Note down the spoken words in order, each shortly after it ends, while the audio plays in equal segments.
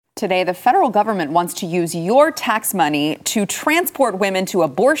Today, the federal government wants to use your tax money to transport women to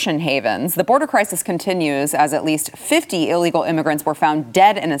abortion havens. The border crisis continues as at least 50 illegal immigrants were found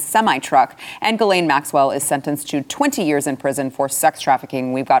dead in a semi-truck. And Ghislaine Maxwell is sentenced to 20 years in prison for sex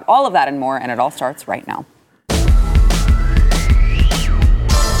trafficking. We've got all of that and more, and it all starts right now.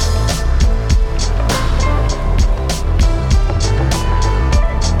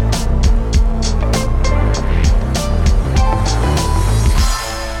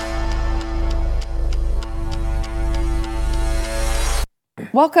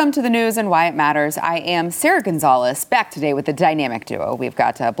 Welcome to the news and why it matters. I am Sarah Gonzalez, back today with the dynamic duo. We've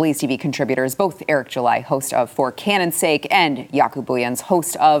got Blaze TV contributors, both Eric July, host of For Cannon's Sake, and Jaco Booyens,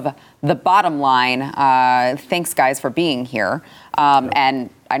 host of The Bottom Line. Thanks, guys, for being here. And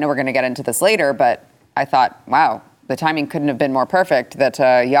I know we're going to get into this later, but I thought, wow, the timing couldn't have been more perfect that,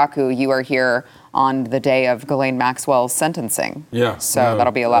 Jaco, you are here on the day of Ghislaine Maxwell's sentencing. Yeah. So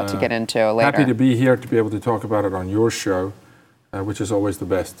that'll be a lot to get into later. Happy to be here to be able to talk about it on your show. Which is always the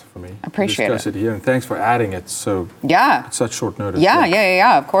best for me. Appreciate discuss it here, and thanks for adding it at such short notice.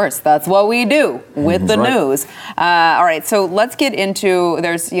 Yeah, of course. That's what we do with the news. All right, so let's get into,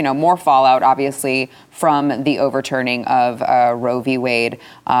 there's, more fallout, obviously, from the overturning of Roe v. Wade,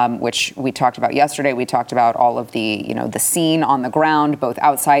 which we talked about yesterday. We talked about all of the, the scene on the ground, both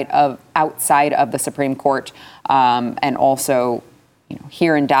outside of the Supreme Court, and also,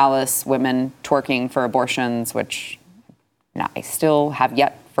 here in Dallas, women twerking for abortions, which I still have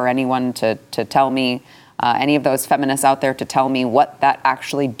yet for anyone to tell me, any of those feminists out there to tell me what that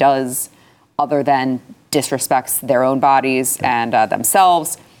actually does other than disrespects their own bodies and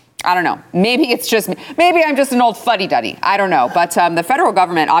themselves. I don't know. Maybe it's just me. Maybe I'm just an old fuddy-duddy. I don't know. But the federal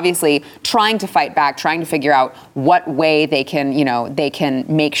government obviously trying to fight back, trying to figure out what way they can, they can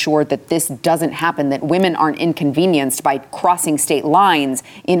make sure that this doesn't happen, that women aren't inconvenienced by crossing state lines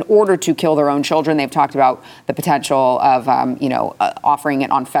in order to kill their own children. They've talked about the potential of, offering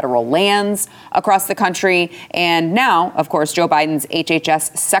it on federal lands across the country. And now, of course, Joe Biden's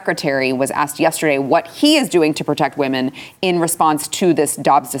HHS secretary was asked yesterday what he is doing to protect women in response to this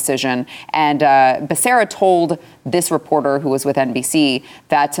Dobbs decision. And Becerra told this reporter who was with NBC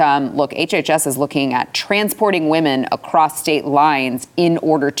that, look, HHS is looking at transporting women across state lines in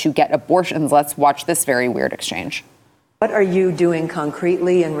order to get abortions. Let's watch this very weird exchange. What are you doing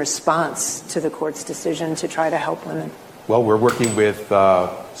concretely in response to the court's decision to try to help women? Well, we're working with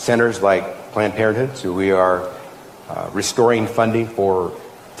centers like Planned Parenthood, so we are restoring funding for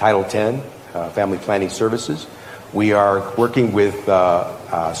Title X, family planning services. We are working with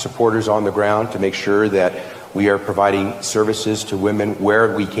supporters on the ground to make sure that we are providing services to women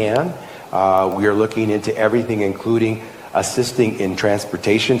where we can. We are looking into everything, including assisting in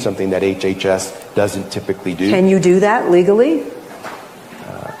transportation, something that HHS doesn't typically do. Can you do that legally?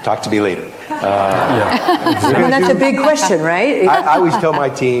 Talk to me later. That's a big question, right? I always tell my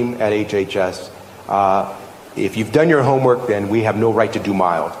team at HHS, if you've done your homework, then we have no right to do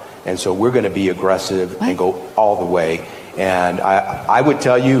mild. And so we're going to be aggressive and go all the way. And I would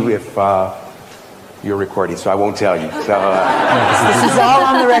tell you if you're recording, so I won't tell you. So, this is all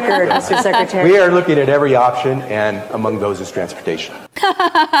on the record, Mr. Secretary. We are looking at every option, and among those is transportation.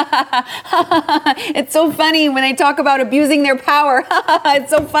 It's so funny when they talk about abusing their power.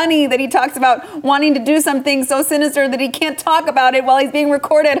 It's so funny that he talks about wanting to do something so sinister that he can't talk about it while he's being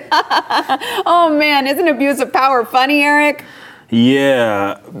recorded. Oh, man, isn't abuse of power funny, Eric?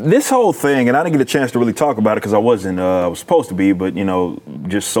 Yeah, this whole thing, and I didn't get a chance to really talk about it because I was supposed to be, but,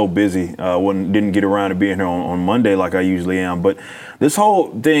 just so busy. Didn't get around to being here on Monday like I usually am. But this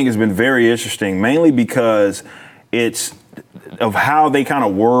whole thing has been very interesting, mainly because it's of how they kind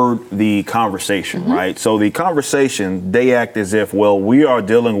of word the conversation, right? So the conversation, they act as if, well, we are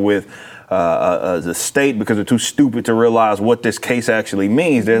dealing with the state because they're too stupid to realize what this case actually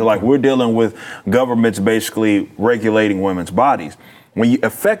means. They're like, we're dealing with governments basically regulating women's bodies. When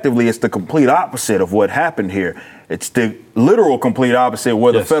effectively, it's the complete opposite of what happened here. It's the literal complete opposite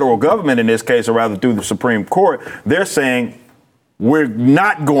where the federal government, in this case, or rather through the Supreme Court, they're saying, we're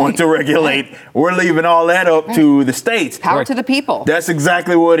not going to regulate. We're leaving all that up to the states. Power to the people. That's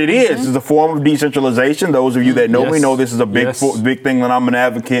exactly what it is. It's a form of decentralization. Those of you that know me know this is a big thing that I'm an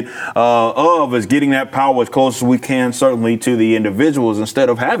advocate of, is getting that power as close as we can, certainly to the individuals, instead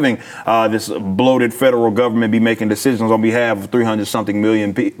of having this bloated federal government be making decisions on behalf of 300-something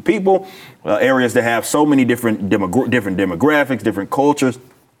million people, areas that have so many different demographics, different cultures,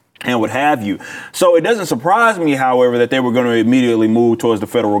 and what have you. So it doesn't surprise me, however, that they were going to immediately move towards the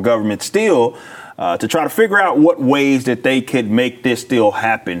federal government still, to try to figure out what ways that they could make this still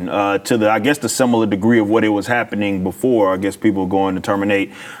happen to the similar degree of what it was happening before. I guess people going to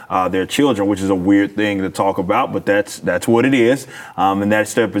terminate their children, which is a weird thing to talk about, but that's what it is. And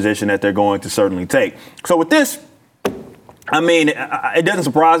that's their position that they're going to certainly take. So with this, I mean, it doesn't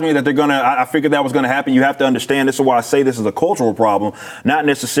surprise me that I figured that was going to happen. You have to understand, this is why I say this is a cultural problem, not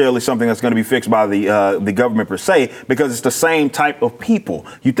necessarily something that's going to be fixed by the government per se, because it's the same type of people.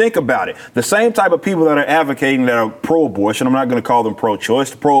 You think about it. The same type of people that are advocating that are pro-abortion, I'm not going to call them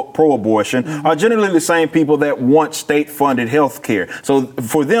pro-choice, pro-abortion, are generally the same people that want state-funded health care. So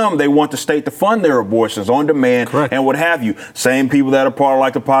for them, they want the state to fund their abortions on demand. Correct. And what have you. Same people that are part of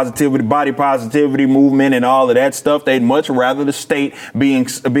like the body positivity movement and all of that stuff, they'd much rather the state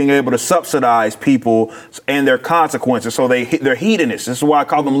being able to subsidize people and their consequences. So they're hedonists. This is why I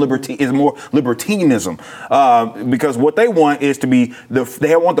call them more libertinism, because what they want is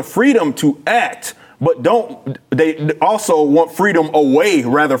they want the freedom to act, but they also want freedom away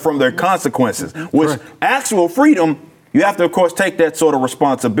rather from their consequences. With actual freedom, you have to, of course, take that sort of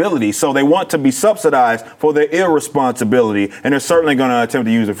responsibility. So they want to be subsidized for their irresponsibility, and they're certainly going to attempt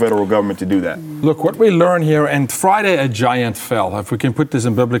to use the federal government to do that. Look, what we learn here, and Friday a giant fell, if we can put this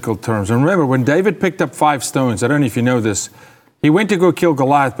in biblical terms. And remember, when David picked up 5 stones, I don't know if you know this, he went to go kill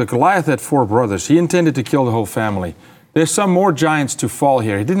Goliath, but Goliath had 4 brothers. He intended to kill the whole family. There's some more giants to fall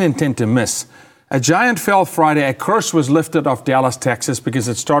here. He didn't intend to miss. A giant fell Friday. A curse was lifted off Dallas, Texas, because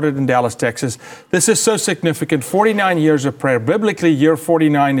it started in Dallas, Texas. This is so significant. 49 years of prayer. Biblically, year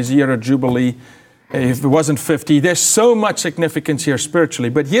 49 is a year of Jubilee. If it wasn't 50, there's so much significance here spiritually.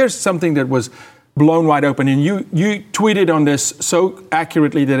 But here's something that was blown wide open. And you tweeted on this so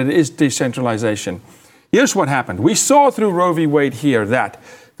accurately that it is decentralization. Here's what happened. We saw through Roe v. Wade here that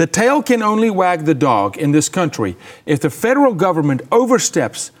the tail can only wag the dog in this country if the federal government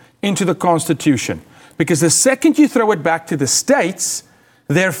oversteps into the Constitution. Because the second you throw it back to the states,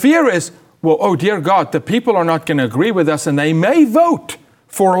 their fear is, well, oh dear God, the people are not going to agree with us and they may vote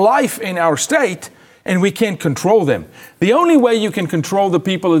for life in our state and we can't control them. The only way you can control the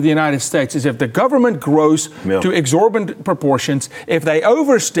people of the United States is if the government grows to exorbitant proportions, if they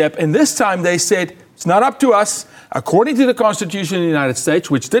overstep, and this time they said, it's not up to us. According to the Constitution of the United States,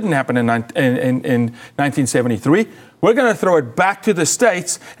 which didn't happen in 1973, we're going to throw it back to the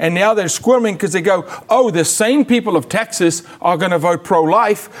states, and now they're squirming because they go, oh, the same people of Texas are going to vote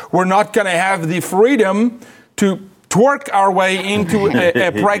pro-life. We're not going to have the freedom to twerk our way into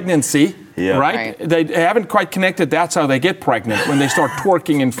a pregnancy, right? They haven't quite connected. That's how they get pregnant, when they start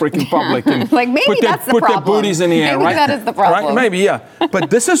twerking in freaking public and like maybe that's the put problem. Their booties in the air, maybe right? That is the problem. Right? Maybe, yeah. But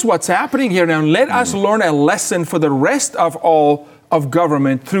this is what's happening here now. Let us learn a lesson for the rest of all of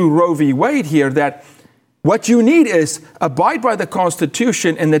government through Roe v. Wade here, that what you need is abide by the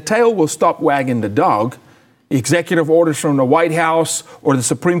Constitution and the tail will stop wagging the dog. Executive orders from the White House or the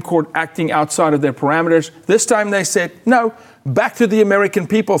Supreme Court acting outside of their parameters. This time they said, no, back to the American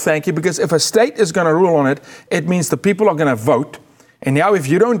people, thank you, because if a state is going to rule on it, it means the people are going to vote. And now if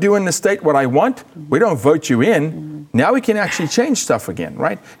you don't do in the state what I want, we don't vote you in. Now we can actually change stuff again,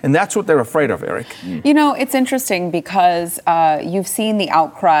 right? And that's what they're afraid of, Eric. You know, it's interesting because you've seen the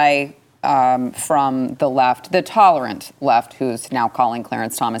outcry from the left, the tolerant left, who's now calling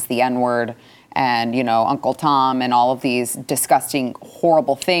Clarence Thomas the N-word and, you know, Uncle Tom and all of these disgusting,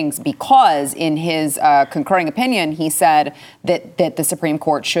 horrible things, because in his concurring opinion, he said that the Supreme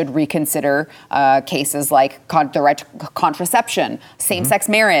Court should reconsider cases like the right to contraception, same-sex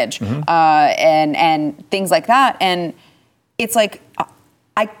marriage, and things like that. And it's like,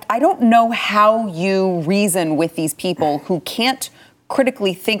 I don't know how you reason with these people who can't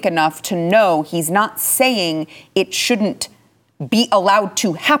critically think enough to know he's not saying it shouldn't be allowed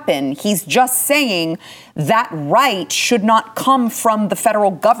to happen. He's just saying that right should not come from the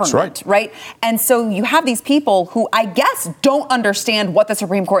federal government, right? And so you have these people who I guess don't understand what the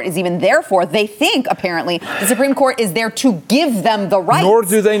Supreme Court is even there for. They think, apparently, the Supreme Court is there to give them the rights. Nor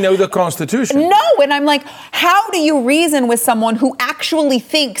do they know the Constitution. No, and I'm like, how do you reason with someone who actually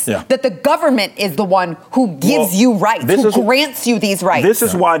thinks that the government is the one who gives you rights, who grants you these rights? This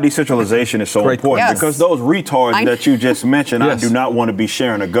is why decentralization is so important, because those retards that you just mentioned, I do not want to be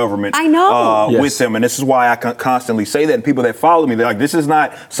sharing a government with them. And this is why I constantly say that. And people that follow me, they're like, this is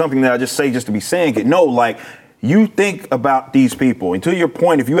not something that I just say just to be saying it. No, like, you think about these people. And to your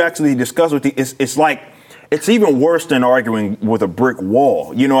point, if you actually discuss with it's like it's even worse than arguing with a brick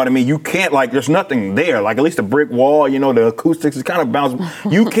wall. You know what I mean? You can't, like, there's nothing there. Like, at least a brick wall, you know, the acoustics is kind of bouncing.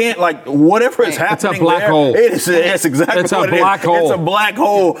 You can't, like, whatever is happening. It's a black hole. It's exactly it's what a black hole. It's a black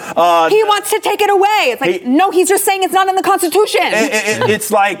hole. He wants to take it away. It's like, no, he's just saying it's not in the Constitution.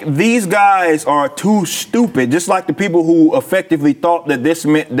 It's like these guys are too stupid, just like the people who effectively thought that this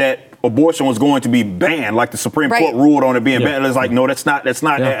meant that abortion was going to be banned, like the Supreme Court ruled on it being banned. It's like, no, that's not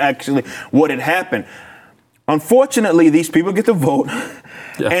actually what had happened. Unfortunately, these people get to vote.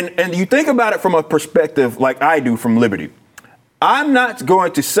 And you think about it from a perspective like I do from Liberty. I'm not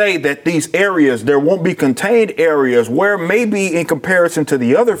going to say that these areas, there won't be contained areas where maybe in comparison to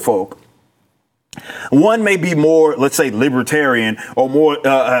the other folk, one may be more, let's say, libertarian or more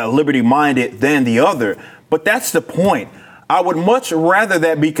liberty-minded than the other. But that's the point. I would much rather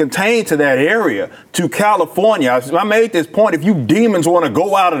that be contained to that area, to California. I made this point. If you demons want to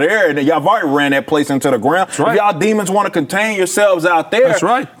go out of there, and y'all have already ran that place into the ground. That's right. If y'all demons want to contain yourselves out there, that's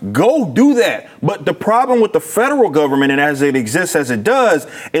right. Go do that. But the problem with the federal government, and as it exists as it does,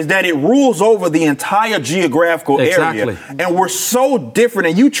 is that it rules over the entire geographical area. And we're so different.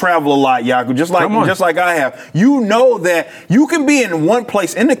 And you travel a lot, Yaku, just like I have. You know that you can be in one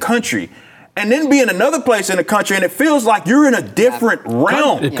place in the country and then be in another place in the country, and it feels like you're in a different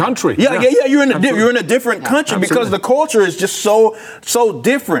realm. Country. Yeah. You're in a different country because the culture is just so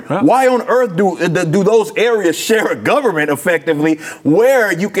different. Yeah. Why on earth do those areas share a government effectively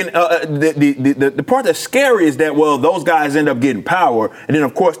where you can? The part that's scary is that those guys end up getting power, and then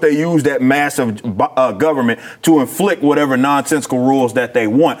of course they use that massive government to inflict whatever nonsensical rules that they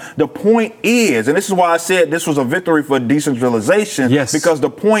want. The point is, and this is why I said this was a victory for decentralization. Yes. Because the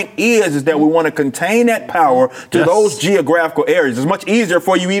point is that we want to contain that power to those geographical areas. It's much easier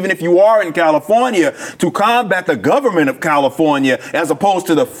for you, even if you are in California, to combat the government of California as opposed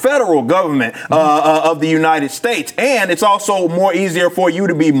to the federal government of the United States. And it's also more easier for you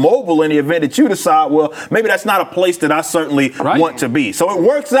to be mobile in the event that you decide, well, maybe that's not a place that I certainly want to be. So it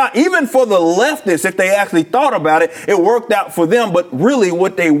works out, even for the leftists, if they actually thought about it, it worked out for them. But really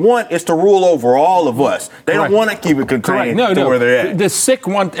what they want is to rule over all of us. They don't want to keep it contained to where they're at. The sick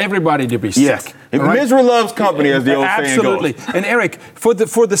want everybody to be sick. Yes. Misery loves company, as the old saying goes. Absolutely. And Eric, for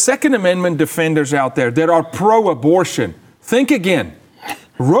the Second Amendment defenders out there that are pro-abortion, think again.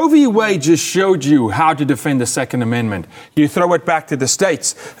 Roe v. Wade just showed you how to defend the Second Amendment. You throw it back to the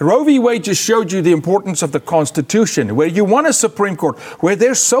states. Roe v. Wade just showed you the importance of the Constitution, where you want a Supreme Court, where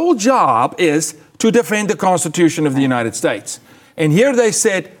their sole job is to defend the Constitution of the United States. And here they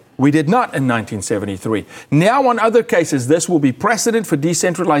said, we did not in 1973. Now on other cases, this will be precedent for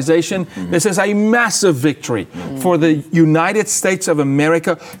decentralization. This is a massive victory for the United States of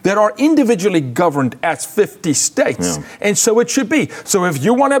America that are individually governed as 50 states. And so it should be. So if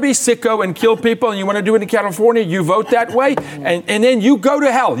you want to be sicko and kill people and you want to do it in California, you vote that way. And then you go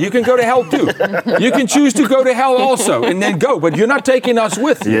to hell. You can go to hell too. You can choose to go to hell also and then go. But you're not taking us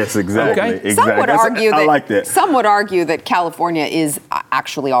with you. Yes, exactly. Okay? Exactly. I like that. Some would argue that California is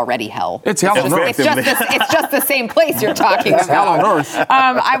actually already hell. It's hell on earth. It's just the same place you're talking about. Hell on earth.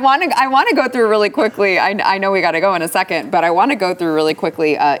 I want to go through really quickly. I know we got to go in a second, but I want to go through really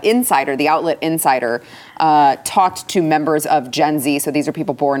quickly. Insider, the outlet Insider, talked to members of Gen Z. So these are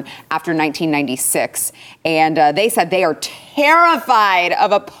people born after 1996, and they said they are terrified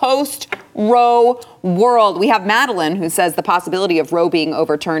of a post-Roe world. We have Madeline, who says the possibility of Roe being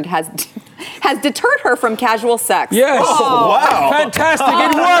overturned has deterred her from casual sex. Yes. Oh, wow. Fantastic.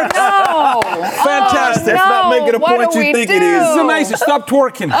 It works. No. Fantastic. That's not making a point you think it is. It's amazing. Stop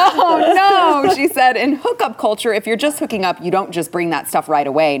twerking. Oh, no. She said, in hookup culture, if you're just hooking up, you don't just bring that stuff right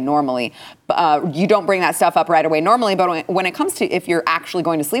away normally. You don't bring that stuff up right away normally. But when it comes to if you're actually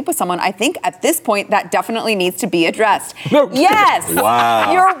going to sleep with someone, I think at this point that definitely needs to be addressed. No. Yes.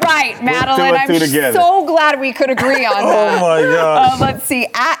 Wow. You're right, Madeline. I'm so glad we could agree on that. Oh, my gosh. Let's see.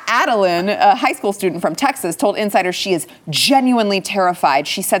 Adeline, a high school student from Texas, told Insider she is genuinely terrified.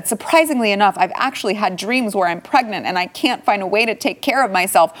 She said, surprisingly enough, I've actually had dreams where I'm pregnant and I can't find a way to take care of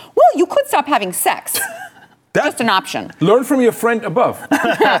myself. Well, you could stop having sex. That's just an option. Learn from your friend above.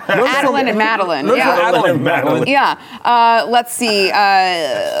 Adeline and Madeline. Yeah. Let's see.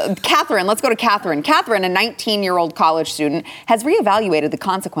 Catherine. Let's go to Catherine. Catherine, a 19-year-old college student, has reevaluated the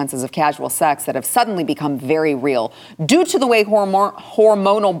consequences of casual sex that have suddenly become very real. Due to the way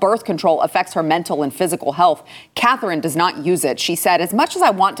hormonal birth control affects her mental and physical health, Catherine does not use it. She said, as much as I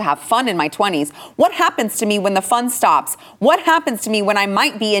want to have fun in my 20s, what happens to me when the fun stops? What happens to me when I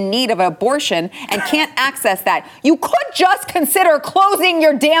might be in need of an abortion and can't access suggest that you could just consider closing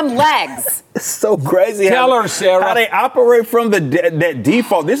your damn legs. It's so crazy. Tell her, Sarah. How they operate from that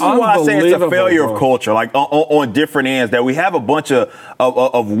default. This is why I say it's a failure of culture, like on different ends, that we have a bunch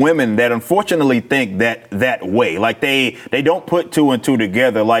of women that unfortunately think that way. Like they don't put two and two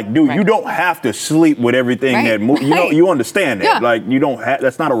together. Like, dude, you don't have to sleep with everything that moves. You understand that. Yeah. Like, you don't have,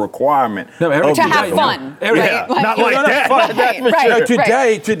 that's not a requirement. To have fun. Yeah, not like that. Right, That's for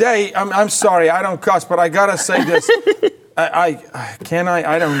sure. Today, I'm sorry, I don't cuss, but I gotta say this. I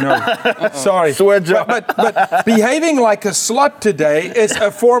don't know. Sorry. Swear jar. But behaving like a slut today is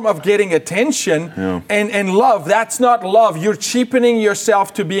a form of getting attention and love. That's not love. You're cheapening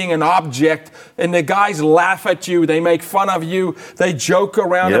yourself to being an object, and the guys laugh at you. They make fun of you. They joke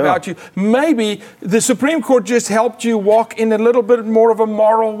around about you. Maybe the Supreme Court just helped you walk in a little bit more of a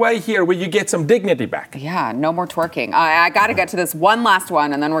moral way here, where you get some dignity back. Yeah, no more twerking. I got to get to this one last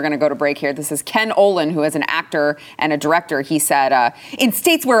one, and then we're going to go to break here. This is Ken Olin, who is an actor and a director. He said, in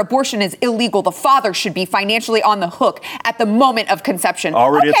states where abortion is illegal, the father should be financially on the hook at the moment of conception.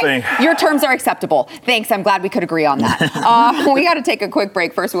 Already a thing. Your terms are acceptable. Thanks. I'm glad we could agree on that. We got to take a quick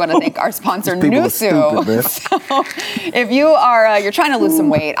break. First, we want to thank our sponsor, Nusu. So, if you are you're trying to lose some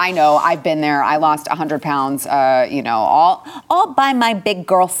weight, I know I've been there. I lost 100 pounds, all by my big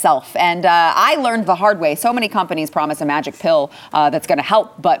girl self, and I learned the hard way. So many companies promise a magic pill that's going to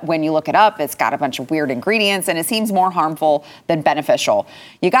help, but when you look it up, it's got a bunch of weird ingredients, and it seems more harmful than beneficial.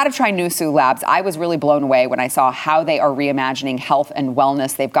 You got to try Nusu Labs. I was really blown away when I saw how they are reimagining health and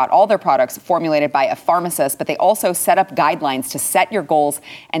wellness. They've got all their products formulated by a pharmacist, but they also set up guidelines to set your goals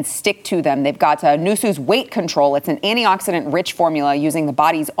and stick to them. They've got Nusu's weight control. It's an antioxidant-rich formula using the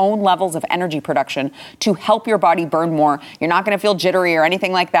body's own levels of energy production to help your body burn more. You're not going to feel jittery or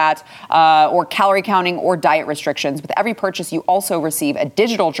anything like that, or calorie counting or diet restrictions. With every purchase, you also receive a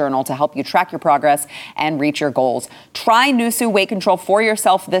digital journal to help you track your progress and reach your goals. Try Nusu Weight Control for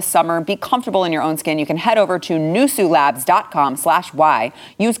yourself this summer. Be comfortable in your own skin. You can head over to nusulabs.com/Y.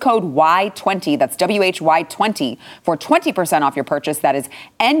 Use code Y20, that's WHY20, for 20% off your purchase. That is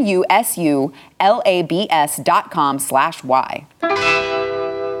NUSULABS.com/Y.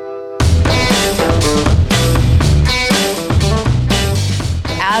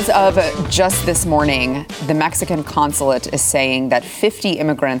 As of just this morning, the Mexican consulate is saying that 50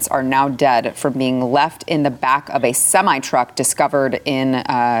 immigrants are now dead from being left in the back of a semi-truck discovered in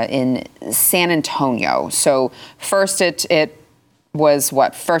San Antonio. So first it was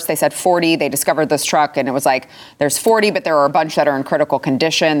first they said 40. They discovered this truck and it was like, there's 40, but there are a bunch that are in critical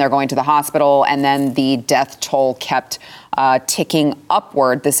condition. They're going to the hospital. And then the death toll kept ticking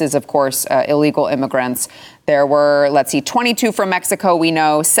upward. This is, of course, illegal immigrants. There were, 22 from Mexico, we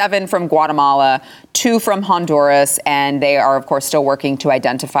know, 7 from Guatemala, 2 from Honduras, and they are, of course, still working to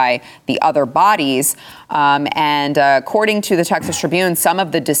identify the other bodies. And according to the Texas Tribune, some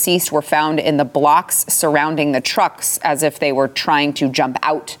of the deceased were found in the blocks surrounding the trucks as if they were trying to jump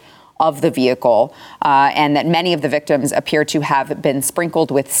out of the vehicle, and that many of the victims appear to have been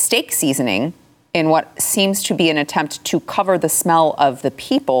sprinkled with steak seasoning in what seems to be an attempt to cover the smell of the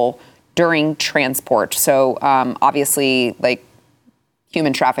people during transport. So obviously,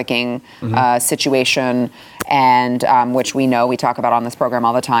 human trafficking situation, and which we know we talk about on this program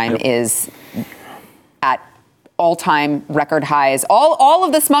all the time, is at all-time record highs. All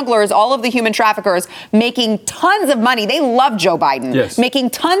of the smugglers, all of the human traffickers making tons of money. They love Joe Biden. Making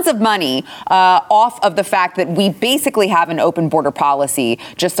tons of money off of the fact that we basically have an open border policy,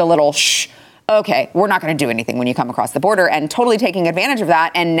 just a little okay, we're not going to do anything when you come across the border, and totally taking advantage of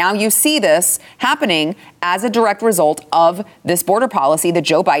that. And now you see this happening as a direct result of this border policy that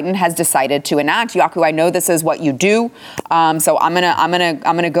Joe Biden has decided to enact. Yaku, I know this is what you do, so I'm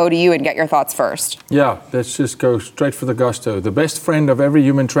gonna go to you and get your thoughts first. Yeah, let's just go straight for the gusto. The best friend of every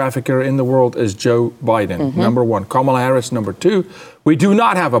human trafficker in the world is Joe Biden, number one. Kamala Harris, number two. We do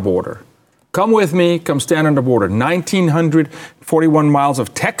not have a border. Come with me, come stand on the border. 1,941 miles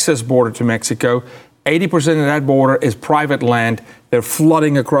of Texas border to Mexico. 80% of that border is private land. They're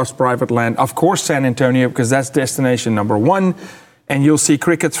flooding across private land. Of course, San Antonio, because that's destination number one. And you'll see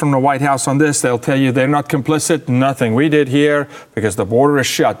crickets from the White House on this. They'll tell you they're not complicit. Nothing we did here because the border is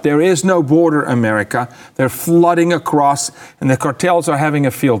shut. There is no border, America. They're flooding across, and the cartels are having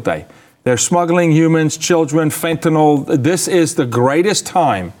a field day. They're smuggling humans, children, fentanyl. This is the greatest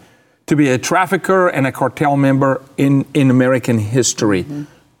time to be a trafficker and a cartel member in American history.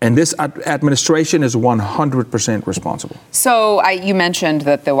 And this administration is 100% responsible. So you mentioned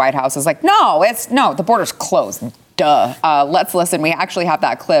that the White House is like, no, the border's closed. Duh. Let's listen. We actually have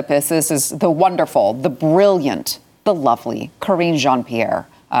that clip. This is the wonderful, the brilliant, the lovely Karine Jean-Pierre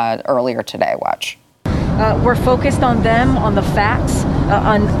earlier today. Watch. We're focused on them, on the facts,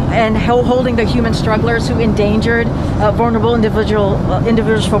 and holding the human strugglers who endangered vulnerable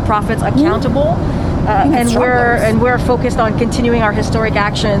individuals for profits accountable. And we're focused on continuing our historic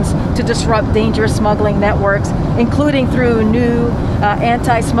actions to disrupt dangerous smuggling networks, including through a new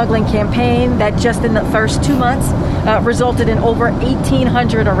anti-smuggling campaign that just in the first 2 months resulted in over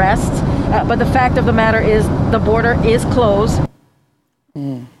 1,800 arrests. But the fact of the matter is the border is closed.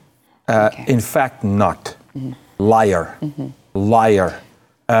 In fact, not. Liar. Liar.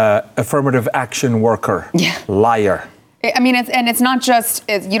 Affirmative action worker. Liar. I mean, it's not just,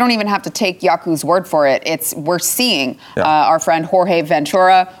 you don't even have to take Yaku's word for it. We're seeing our friend Jorge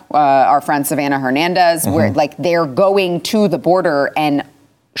Ventura, our friend Savannah Hernandez, where like they're going to the border and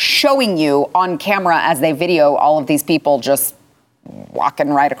showing you on camera as they video all of these people just walking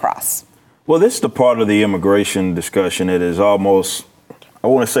right across. Well, this is the part of the immigration discussion that is almost, I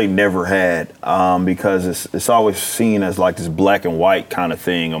want to say never had, because it's always seen as like this black and white kind of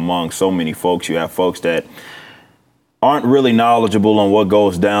thing among so many folks. You have folks that aren't really knowledgeable on what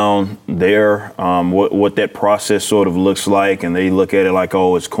goes down there, what that process sort of looks like, and they look at it like,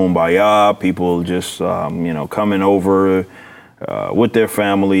 oh, it's kumbaya, people just coming over with their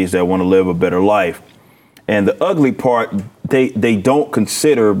families that want to live a better life. And the ugly part, they don't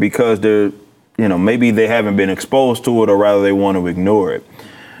consider because they're, maybe they haven't been exposed to it, or rather they want to ignore it.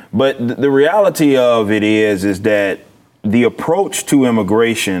 But the reality of it is that the approach to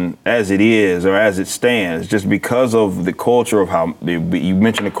immigration as it is, or as it stands, just because of the culture of how you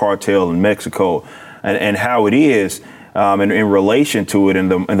mentioned the cartel in Mexico and how it is in relation to it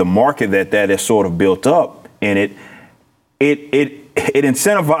and the market that is sort of built up in it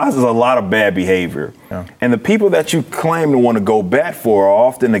incentivizes a lot of bad behavior. Yeah. And the people that you claim to want to go bat for are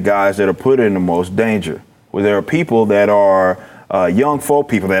often the guys that are put in the most danger, where there are people that are young folk,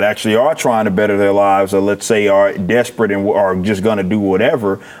 people that actually are trying to better their lives, or let's say are desperate and are just going to do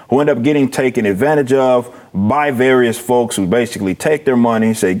whatever, who end up getting taken advantage of by various folks who basically take their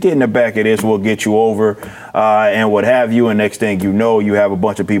money, say, get in the back of this, we'll get you over, and what have you. And next thing you know, you have a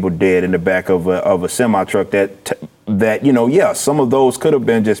bunch of people dead in the back of a semi-truck that some of those could have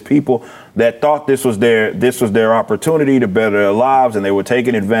been just people that thought this was their opportunity to better their lives, and they were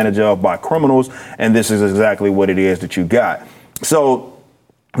taken advantage of by criminals. And this is exactly what it is that you got. So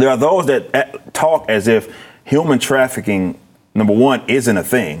there are those that talk as if human trafficking, number one, isn't a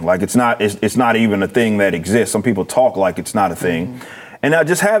thing. Like it's not even a thing that exists. Some people talk like it's not a thing. And now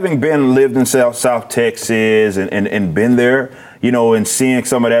just having lived in South Texas and been there, and seeing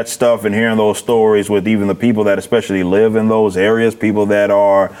some of that stuff and hearing those stories with even the people that especially live in those areas, people that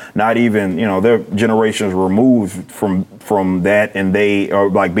are not even, they're generations removed from that, and they are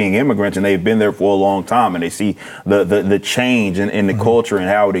like being immigrants and they've been there for a long time, and they see the change in the culture and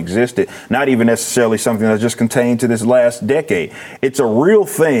how it existed, not even necessarily something that's just contained to this last decade. It's a real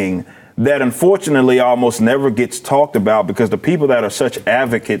thing that unfortunately almost never gets talked about, because the people that are such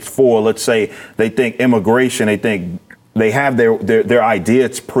advocates for, let's say, they think immigration, they think they have their idea,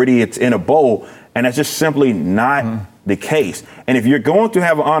 it's pretty, it's in a bowl, and that's just simply not the case. And if you're going to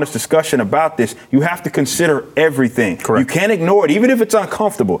have an honest discussion about this, you have to consider everything. Correct. You can't ignore it, even if it's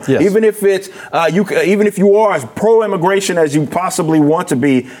uncomfortable. Yes. Even if it's even if you are as pro-immigration as you possibly want to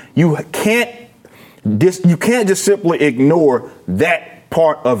be, you can't just simply ignore that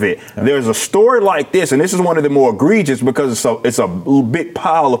part of it. Yeah. There's a story like this, and this is one of the more egregious because it's a big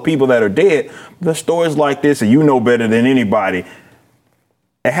pile of people that are dead. The stories like this, and you know better than anybody,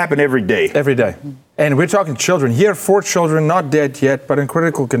 it happen every day. Every day. And we're talking children. Here, 4 children, not dead yet, but in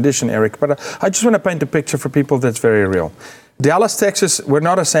critical condition, Eric. But I just want to paint a picture for people that's very real. Dallas, Texas, we're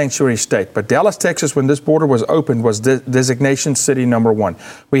not a sanctuary state, but Dallas, Texas, when this border was opened, was designation city number 1.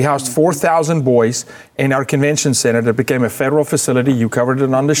 We housed 4,000 boys in our convention center that became a federal facility. You covered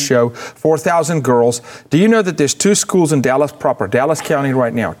it on the show. 4,000 girls. Do you know that there's 2 schools in Dallas proper, Dallas County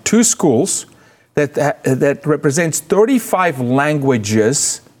right now, 2 schools that represents 35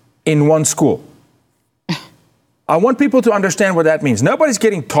 languages in 1 school? I want people to understand what that means. Nobody's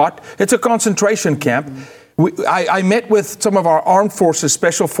getting taught. It's a concentration camp. I met with some of our armed forces,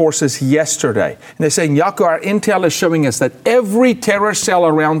 special forces yesterday, and they're saying, Yaku, our intel is showing us that every terror cell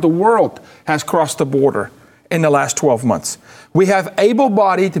around the world has crossed the border in the last 12 months. We have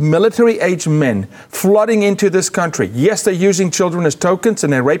able-bodied, military-aged men flooding into this country. Yes, they're using children as tokens,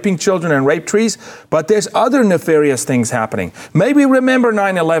 and they're raping children and rape trees, but there's other nefarious things happening. Maybe remember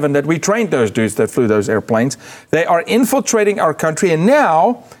 9/11, that we trained those dudes that flew those airplanes. They are infiltrating our country, and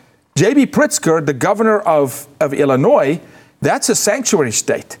now J.B. Pritzker, the governor of Illinois, that's a sanctuary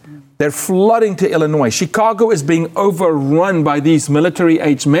state. They're flooding to Illinois. Chicago is being overrun by these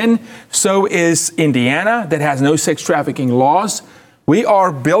military-aged men. So is Indiana, that has no sex trafficking laws. We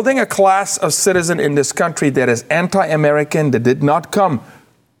are building a class of citizen in this country that is anti-American, that did not come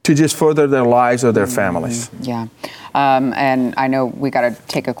to just further their lives or their families. Yeah. And I know we got to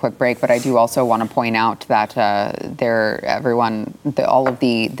take a quick break, but I do also want to point out that all of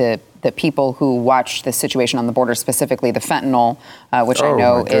the people who watch the situation on the border, specifically the fentanyl, which I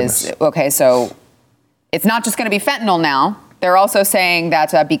know is okay. So it's not just going to be fentanyl now. They're also saying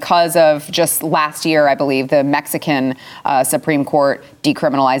that because of just last year, I believe, the Mexican Supreme Court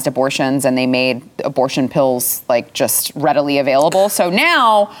decriminalized abortions and they made abortion pills like just readily available. So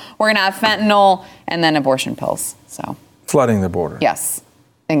now we're going to have fentanyl and then abortion pills. So flooding the border. Yes.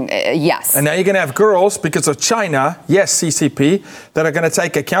 Yes. And now you're going to have girls, because of China, yes, CCP, that are going to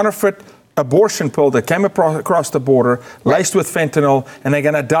take a counterfeit abortion pill that came across the border, laced with fentanyl, and they're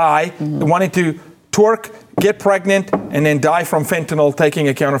going to die wanting to twerk, get pregnant, and then die from fentanyl taking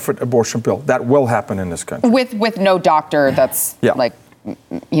a counterfeit abortion pill. That will happen in this country. With no doctor that's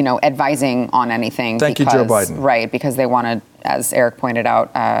advising on anything. Thank you, Joe Biden. Right, because they want to, as Eric pointed out,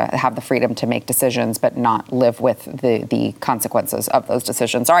 have the freedom to make decisions, but not live with the consequences of those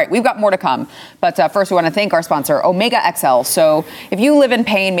decisions. All right, we've got more to come. But first, we want to thank our sponsor, Omega XL. So if you live in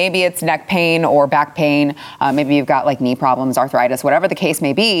pain, maybe it's neck pain or back pain, maybe you've got like knee problems, arthritis, whatever the case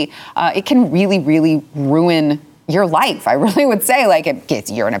may be, it can really, really ruin your life. I really would say,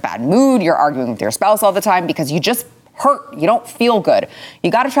 you're in a bad mood, you're arguing with your spouse all the time because you just hurt. You don't feel good. You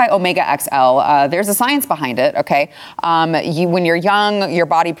got to try Omega XL. There's a science behind it, okay? When you're young, your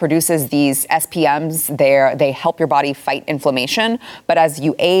body produces these SPMs. They help your body fight inflammation. But as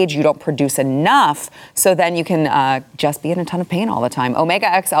you age, you don't produce enough. So then you can just be in a ton of pain all the time.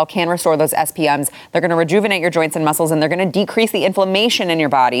 Omega XL can restore those SPMs. They're going to rejuvenate your joints and muscles, and they're going to decrease the inflammation in your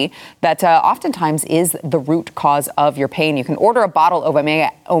body that oftentimes is the root cause of your pain. You can order a bottle of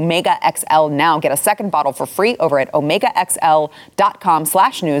Omega XL now. Get a second bottle for free over at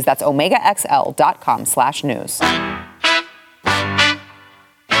OmegaXL.com/news. That's OmegaXL.com/news.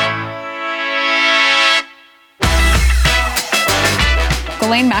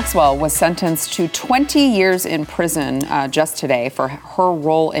 Ghislaine Maxwell was sentenced to 20 years in prison just today for her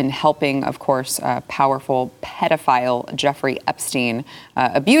role in helping, of course, powerful pedophile Jeffrey Epstein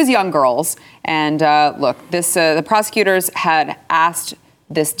abuse young girls. And look, the prosecutors had asked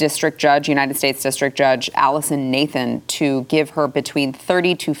this district judge, United States District Judge Allison Nathan, to give her between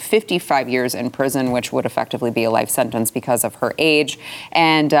 30 to 55 years in prison, which would effectively be a life sentence because of her age.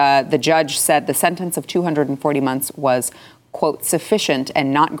 And the judge said the sentence of 240 months was, quote, sufficient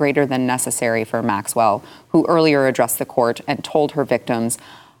and not greater than necessary for Maxwell, who earlier addressed the court and told her victims,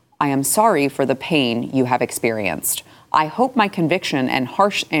 "I am sorry for the pain you have experienced. I hope my conviction and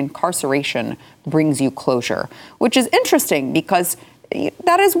harsh incarceration brings you closure," which is interesting because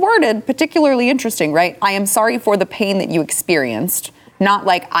that is worded particularly interesting, right? I am sorry for the pain that you experienced, not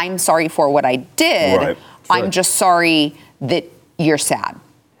like I'm sorry for what I did. Right. I'm just sorry that you're sad.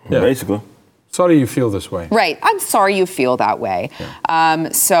 Yeah, basically. Sorry you feel this way. Right. I'm sorry you feel that way. Yeah.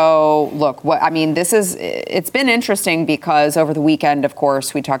 So, look, it's been interesting because over the weekend, of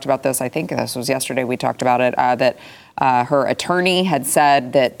course, we talked about this. I think this was yesterday we talked about it, that her attorney had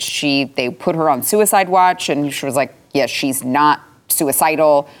said that they put her on suicide watch, and she was like, yes, she's not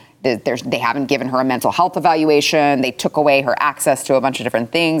suicidal. They haven't given her a mental health evaluation. They took away her access to a bunch of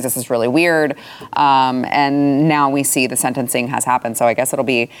different things. This is really weird. And now we see the sentencing has happened. So I guess it'll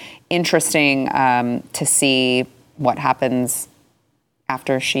be interesting to see what happens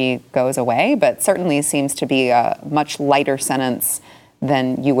after she goes away. But certainly seems to be a much lighter sentence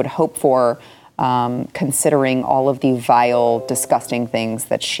than you would hope for, considering all of the vile, disgusting things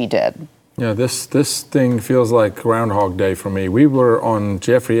that she did. Yeah, this thing feels like Groundhog Day for me. We were on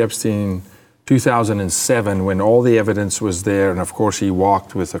Jeffrey Epstein 2007 when all the evidence was there, and of course he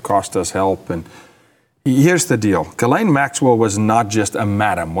walked with Acosta's help. And here's the deal. Ghislaine Maxwell was not just a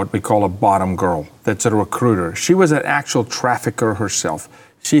madam, what we call a bottom girl, that's a recruiter. She was an actual trafficker herself.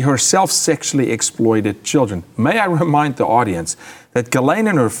 She herself sexually exploited children. May I remind the audience that Ghislaine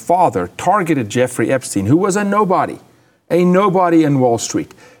and her father targeted Jeffrey Epstein, who was a nobody in Wall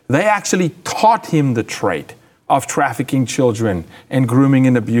Street. They actually taught him the trade of trafficking children and grooming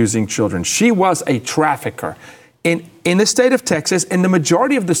and abusing children. She was a trafficker. In the state of Texas, and the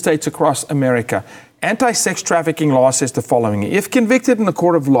majority of the states across America, anti-sex trafficking law says the following. If convicted in a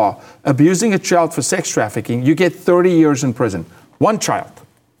court of law abusing a child for sex trafficking, you get 30 years in prison. One child.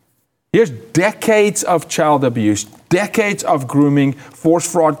 Here's decades of child abuse, decades of grooming, force,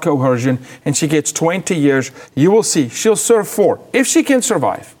 fraud, coercion, and she gets 20 years. You will see she'll serve 4, if she can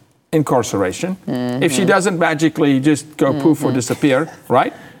survive. incarceration. If she doesn't magically just go poof or disappear,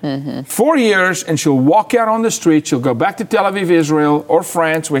 right? 4 years, and she'll walk out on the street. She'll go back to Tel Aviv, Israel, or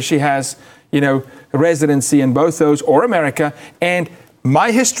France, where she has, residency in both those, or America. And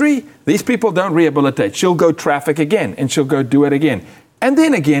my history, these people don't rehabilitate. She'll go traffic again, and she'll go do it again. And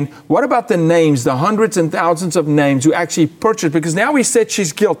then again, what about the names, the hundreds and thousands of names who actually purchased? Because now we said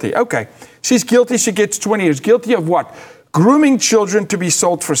she's guilty. Okay, she's guilty. She gets 20 years. Guilty of what? Grooming children to be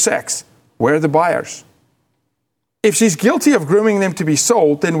sold for sex. Where are the buyers? If she's guilty of grooming them to be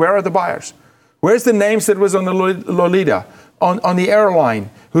sold, then where are the buyers? Where's the names that was on the Lolita, on the airline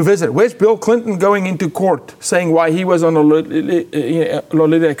who visited? Where's Bill Clinton going into court saying why he was on the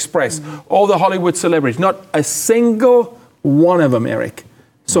Lolita Express? All the Hollywood celebrities, not a single one of them, Eric.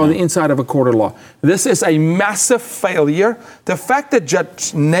 So on the inside of a court of law. This is a massive failure. The fact that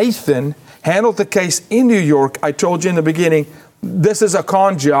Judge Nathan handled the case in New York, I told you in the beginning, this is a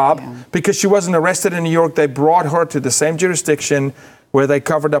con job because she wasn't arrested in New York. They brought her to the same jurisdiction where they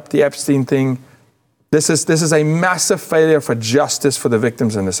covered up the Epstein thing. This is a massive failure for justice for the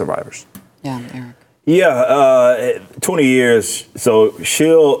victims and the survivors. Yeah, Eric. Yeah, 20 years. So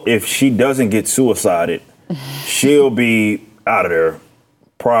if she doesn't get suicided, she'll be out of there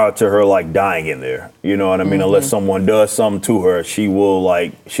prior to her dying in there. You know what I mean? Unless someone does something to her,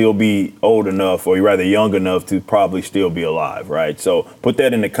 she'll be old enough, or rather young enough, to probably still be alive, right? So put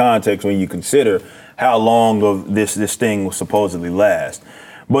that into context when you consider how long of this thing will supposedly last.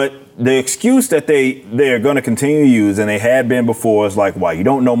 But the excuse that they're going to continue to use, and they had been before, is why you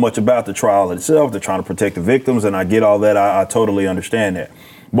don't know much about the trial itself. They're trying to protect the victims, and I get all that. I totally understand that.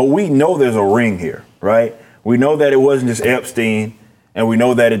 But we know there's a ring here, right? We know that it wasn't just Epstein, and we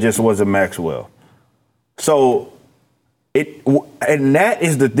know that it just wasn't Maxwell. So and that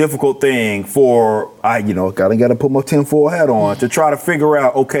is the difficult thing for, got to put my tinfoil hat on to try to figure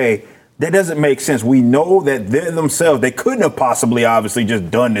out, okay, that doesn't make sense. We know that they couldn't have possibly obviously just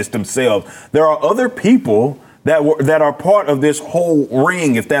done this themselves. There are other people that are part of this whole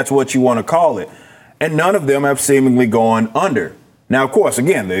ring, if that's what you want to call it. And none of them have seemingly gone under. Now, of course,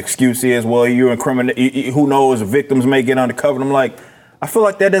 again, the excuse is, well, you're incriminating, who knows, victims may get undercover. And I'm I feel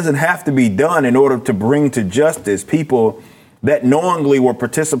like that doesn't have to be done in order to bring to justice people that knowingly were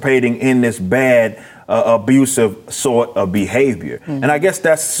participating in this bad, abusive sort of behavior. And I guess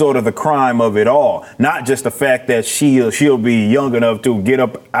that's sort of the crime of it all. Not just the fact that she'll be young enough to get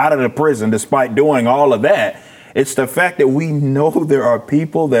up out of the prison despite doing all of that. It's the fact that we know there are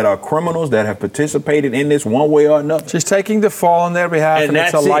people that are criminals that have participated in this one way or another. She's taking the fall on their behalf, and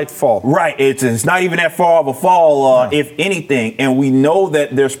it's a light fall. Right. It's not even that far of a fall, if anything. And we know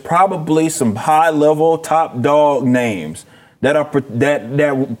that there's probably some high-level, top-dog names that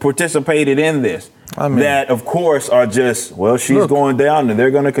participated in this. That, of course, are just, she's going down, and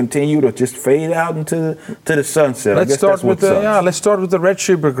they're going to continue to just fade out into the sunset. Let's start with the Red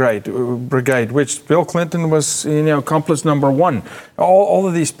Shoe Brigade, which Bill Clinton was, accomplice number one. All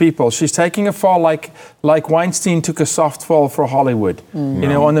of these people. She's taking a fall like Weinstein took a soft fall for Hollywood.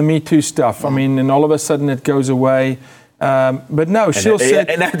 On the Me Too stuff. And all of a sudden it goes away. But no, she'll sit.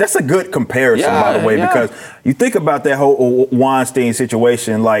 And that's a good comparison, by the way, because you think about that whole Weinstein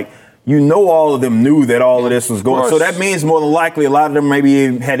situation, all of them knew that all of this was going. So that means more than likely a lot of them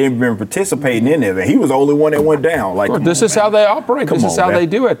maybe hadn't even been participating in it. He was the only one that went down. This is how they operate. This is how they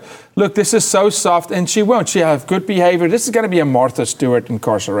do it. Look, this is so soft, and she won't. She'll have good behavior. This is going to be a Martha Stewart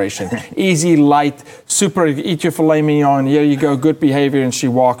incarceration. Easy, light, super, eat your filet mignon. Here you go, good behavior, and she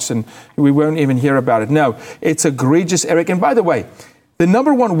walks, and we won't even hear about it. No, it's egregious, Eric. And by the way, the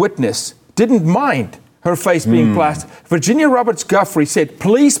number one witness didn't mind her face being plastered. Virginia Roberts Guthrie said,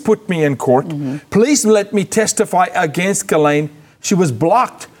 please put me in court. Please let me testify against Ghislaine. She was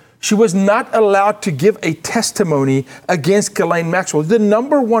blocked. She was not allowed to give a testimony against Ghislaine Maxwell, the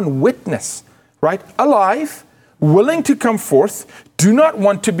number one witness, right? Alive, willing to come forth, do not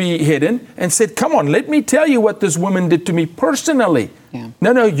want to be hidden, and said, come on, let me tell you what this woman did to me personally.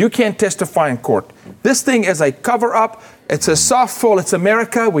 No, you can't testify in court. This thing is a cover-up. It's a soft fall. It's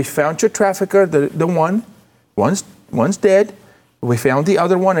America. We found your trafficker, the one. One's dead. We found the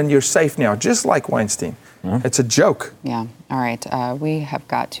other one, and you're safe now, just like Weinstein. It's a joke. Yeah. All right. We have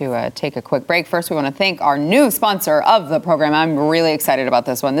got to take a quick break. First, we want to thank our new sponsor of the program. I'm really excited about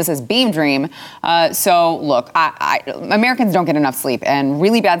this one. This is Beam Dream. So, look, Americans don't get enough sleep, and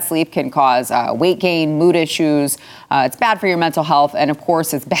really bad sleep can cause weight gain, mood issues. It's bad for your mental health, and, of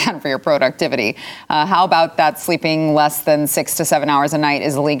course, it's bad for your productivity. How about that sleeping less than 6 to 7 hours a night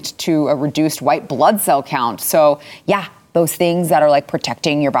is linked to a reduced white blood cell count? So, yeah. those things that are like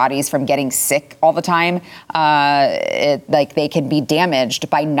protecting your bodies from getting sick all the time, like they can be damaged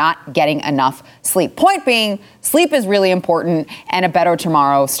by not getting enough sleep. Point being, sleep is really important, and a better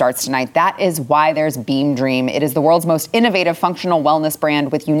tomorrow starts tonight. That is why there's Beam Dream. It is the world's most innovative functional wellness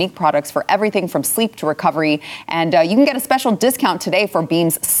brand with unique products for everything from sleep to recovery. And you can get a special discount today for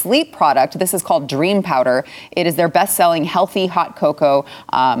Beam's sleep product. This is called Dream Powder. It is their best-selling healthy hot cocoa.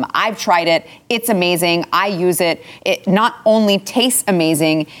 I've tried it. It's amazing. I use it. It not only tastes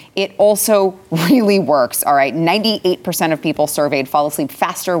amazing, it also really works. All right. 98% of people surveyed fall asleep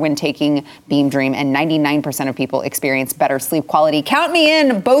faster when taking Beam Dream, and 99% of people experience better sleep quality. Count me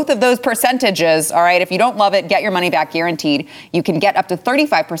in both of those percentages. All right. If you don't love it, get your money back guaranteed. You can get up to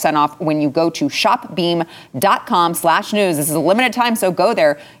 35% off when you go to shopbeam.com/news. This is a limited time, so go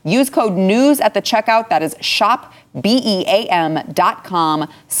there. Use code NEWS at the checkout. That is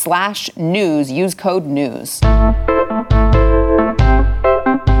shopbeam.com/news. Use code NEWS.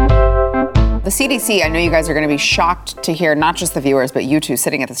 The CDC, I know you guys are going to be shocked to hear, not just the viewers, but you two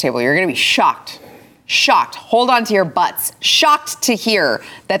sitting at this table, you're going to be shocked. Hold on to your butts. Shocked to hear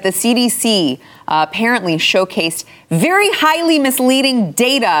that the CDC apparently showcased very highly misleading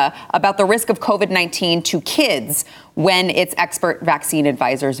data about the risk of COVID-19 to kids when its expert vaccine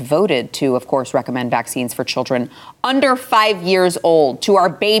advisors voted to, of course, recommend vaccines for children under 5 years old, to our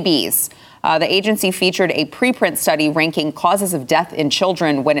babies. The agency featured a preprint study ranking causes of death in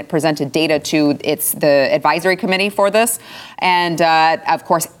children when it presented data to the advisory committee for this. And of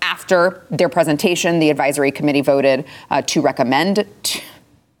course, after their presentation, the advisory committee voted to recommend,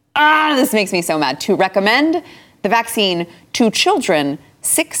 this makes me so mad, to recommend the vaccine to children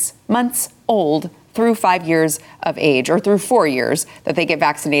 6 months old through 5 years of age, or through 4 years, that they get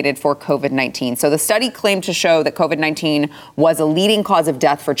vaccinated for COVID-19. So the study claimed to show that COVID-19 was a leading cause of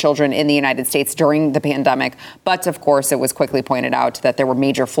death for children in the United States during the pandemic. But of course, it was quickly pointed out that there were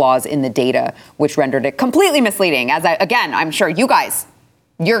major flaws in the data, which rendered it completely misleading. I'm sure you guys,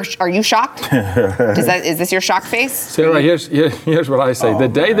 are you shocked? Is this your shock face? Sarah, here's what I say. The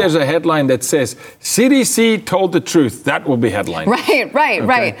day there's a headline that says CDC told the truth, that will be headline.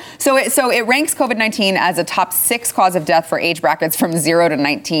 Right. So it ranks COVID-19 as a top 6 cause of death for age brackets from 0 to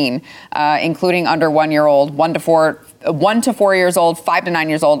 19, including under 1 year old, 1 to 4 years old, 5 to 9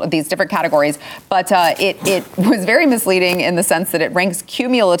 years old, these different categories. But it was very misleading in the sense that it ranks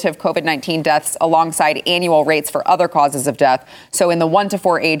cumulative COVID-19 deaths alongside annual rates for other causes of death. So in the 1 to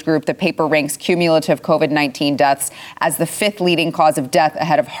 4 age group, the paper ranks cumulative COVID-19 deaths as the 5th leading cause of death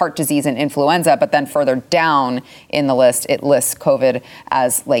ahead of heart disease and influenza. But then further down in the list, it lists COVID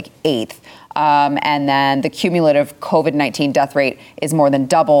as like 8th. And then the cumulative COVID-19 death rate is more than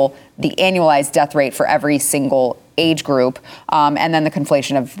double the annualized death rate for every single age group. And then the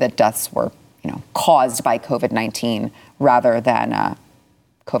conflation of the deaths were, caused by COVID-19 rather than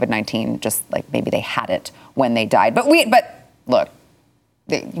COVID-19, just like maybe they had it when they died. But look,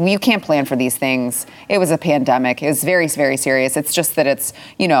 you can't plan for these things. It was a pandemic. It was very, very serious. It's just that it's,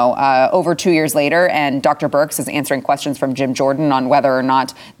 over 2 years later, and Dr. Birx is answering questions from Jim Jordan on whether or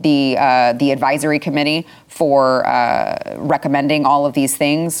not the advisory committee for recommending all of these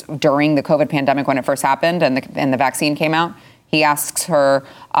things during the COVID pandemic when it first happened and the vaccine came out. He asks her,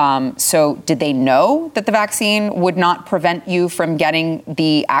 so did they know that the vaccine would not prevent you from getting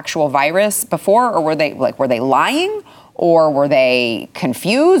the actual virus before, or were they lying? Or were they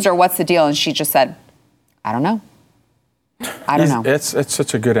confused, or what's the deal? And she just said, I don't know. It's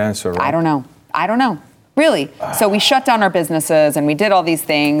such a good answer, right? I don't know. Really. So we shut down our businesses and we did all these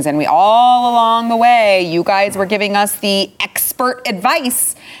things, and we all along the way, you guys were giving us the expert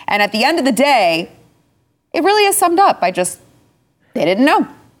advice. And at the end of the day, it really is summed up by just, they didn't know.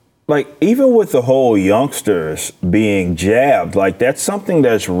 Like, even with the whole youngsters being jabbed, like, that's something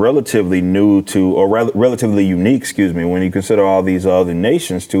that's relatively new to, or relatively unique, when you consider all these other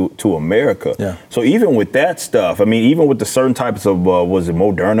nations to America. Yeah. So even with that stuff, I mean, even with the certain types of, was it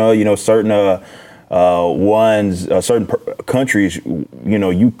Moderna, certain certain countries,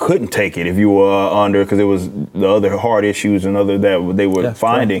 you couldn't take it if you were under, because it was the other heart issues and other that they were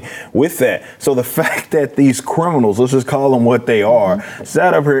finding with that. So the fact that these criminals, let's just call them what they are,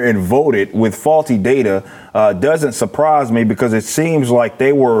 sat up here and voted with faulty data doesn't surprise me, because it seems like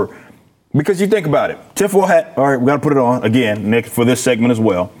they were, because you think about it, tinfoil hat, all right, we got to put it on again next for this segment as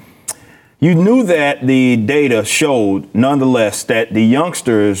well. You knew that the data showed, nonetheless, that the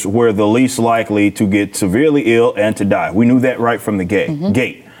youngsters were the least likely to get severely ill and to die. We knew that right from the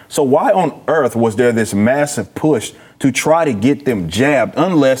gate. So why on earth was there this massive push to try to get them jabbed,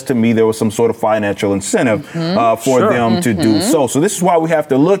 unless to me there was some sort of financial incentive for them to do so. So this is why we have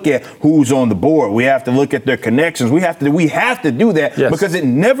to look at who's on the board. We have to look at their connections. We have to do that because it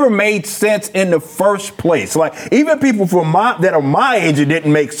never made sense in the first place. Like even people that are my age, it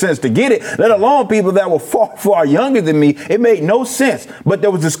didn't make sense to get it, let alone people that were far younger than me. It made no sense. But there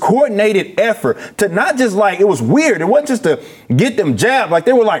was this coordinated effort to not just it was weird. It wasn't just to get them jabbed. Like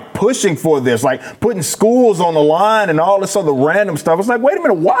they were pushing for this, putting schools on the line and all this other random stuff. It's like, wait a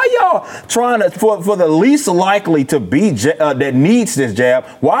minute, why y'all trying to, for the least likely to be that needs this jab,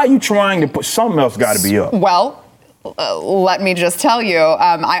 why are you trying to put something else got to be up? Well, let me just tell you,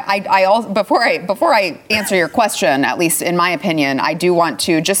 I also, before I answer your question, at least in my opinion, I do want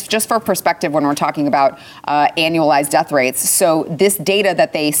to just for perspective when we're talking about annualized death rates. So this data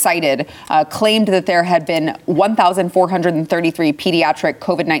that they cited claimed that there had been 1,433 pediatric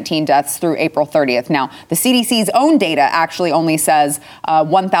COVID-19 deaths through April 30th. Now, the CDC's own data actually only says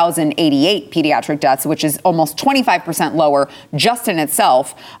 1,088 pediatric deaths, which is almost 25% lower just in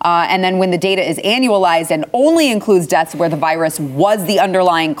itself. And then when the data is annualized and only includes deaths where the virus was the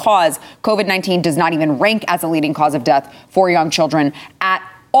underlying cause, COVID-19 does not even rank as a leading cause of death for young children at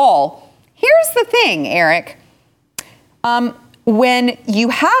all. Here's the thing, Eric. When you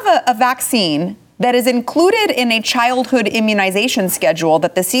have a vaccine that is included in a childhood immunization schedule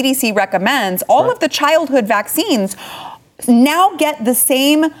that the CDC recommends, all of the childhood vaccines now get the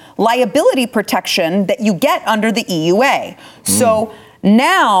same liability protection that you get under the EUA. So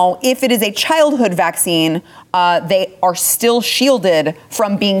now, if it is a childhood vaccine, they are still shielded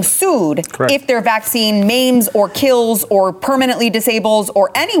from being sued. Correct. If their vaccine maims or kills or permanently disables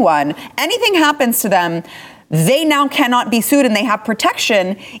or anything happens to them, they now cannot be sued and they have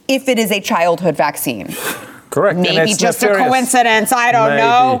protection if it is a childhood vaccine. Correct. Maybe just a coincidence. I don't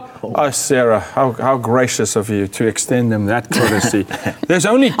know. Oh, Sarah, how gracious of you to extend them that courtesy. There's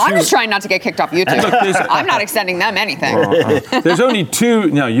only two. I'm just trying not to get kicked off YouTube. Look, I'm not extending them anything. There's only two.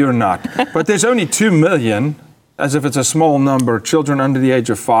 No, you're not. But there's only 2 million, as if it's a small number, children under the age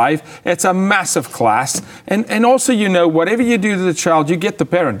of 5. It's a massive class. And also, whatever you do to the child, you get the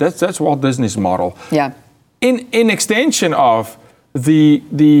parent. That's Walt Disney's model. Yeah. In extension of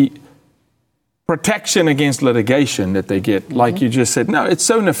the protection against litigation that they get, like you just said. No, it's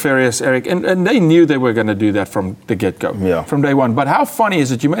so nefarious, Eric, and they knew they were going to do that from the get-go, from day one. But how funny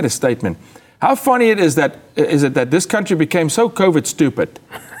is it? You made a statement. How funny is it that this country became so COVID stupid,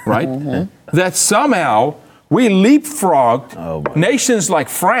 right? That somehow we leapfrogged nations like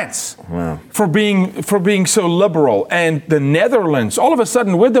France for being so liberal, and the Netherlands. All of a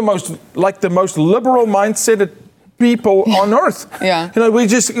sudden, we're the most liberal mindset people on earth. Yeah. We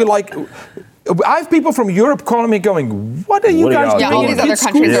just I have people from Europe calling me going, what are you guys doing? Yeah, all these other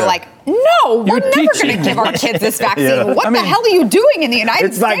countries are like, no, we're never going to give our kids this vaccine. What the hell are you doing in the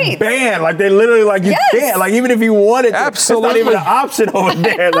United States? It's banned. They literally you can't. Even if you wanted to, absolutely. It's not even an option over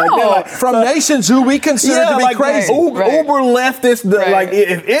there. From nations who we consider to be crazy. Uber leftists,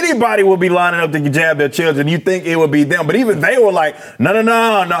 if anybody would be lining up to jab their children, you think it would be them. But even they were like, no,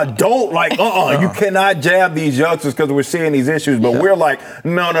 don't. You cannot jab these youngsters because we're seeing these issues. But we're like,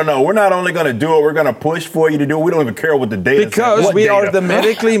 no. We're not only going to do it, we're going to push for you to do it. We don't even care what the data says. Because we are the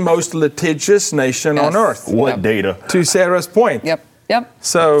medically most litigious nation on earth. What data? To Sarah's point. Yep.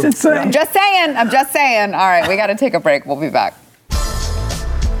 So I'm just saying. All right, we got to take a break. We'll be back.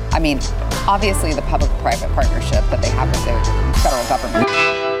 I mean, obviously the public-private partnership that they have with the federal government.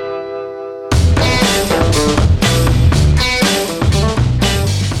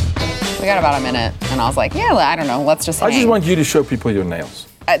 We got about a minute, and I was like, I don't know, let's just hang. I just want you to show people your nails.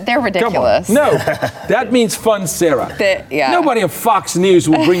 They're ridiculous. No, that means fun, Sarah. Nobody on Fox News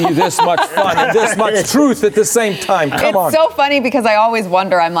will bring you this much fun and this much truth at the same time. Come on. It's so funny because I always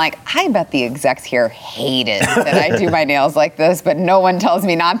wonder, I'm like, I bet the execs here hate it that I do my nails like this, but no one tells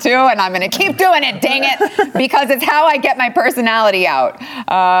me not to, and I'm going to keep doing it, dang it, because it's how I get my personality out.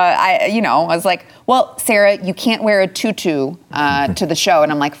 I was like, well, Sarah, you can't wear a tutu to the show.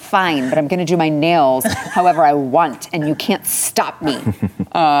 And I'm like, fine, but I'm going to do my nails however I want, and you can't stop me.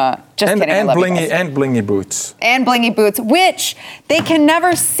 Just kidding. And blingy boots. And blingy boots, which they can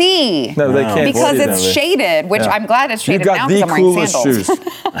never see. No, they can't. Because it's shaded, which I'm glad it's shaded now because I'm wearing sandals. Shoes.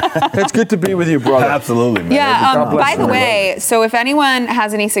 It's good to be with you, brother. Absolutely, man. Yeah, by the way, so if anyone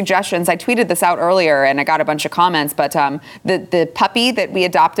has any suggestions, I tweeted this out earlier and I got a bunch of comments, but the puppy that we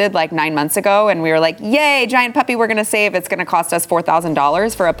adopted 9 months ago, and we were like, yay, giant puppy we're going to save. It's going to cost us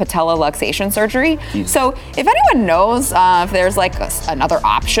 $4,000 for a patella luxation surgery. So if anyone knows if there's another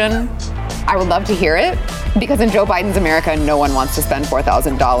option, I would love to hear it. Because in Joe Biden's America, no one wants to spend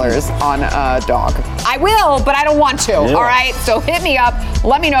 $4,000 on a dog. I will, but I don't want to. Yeah. All right, so hit me up.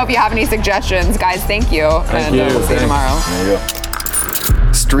 Let me know if you have any suggestions. Guys, thank you. Thank you. We'll see you tomorrow. There you go.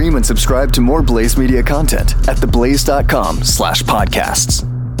 Stream and subscribe to more Blaze Media content at theblaze.com/podcasts.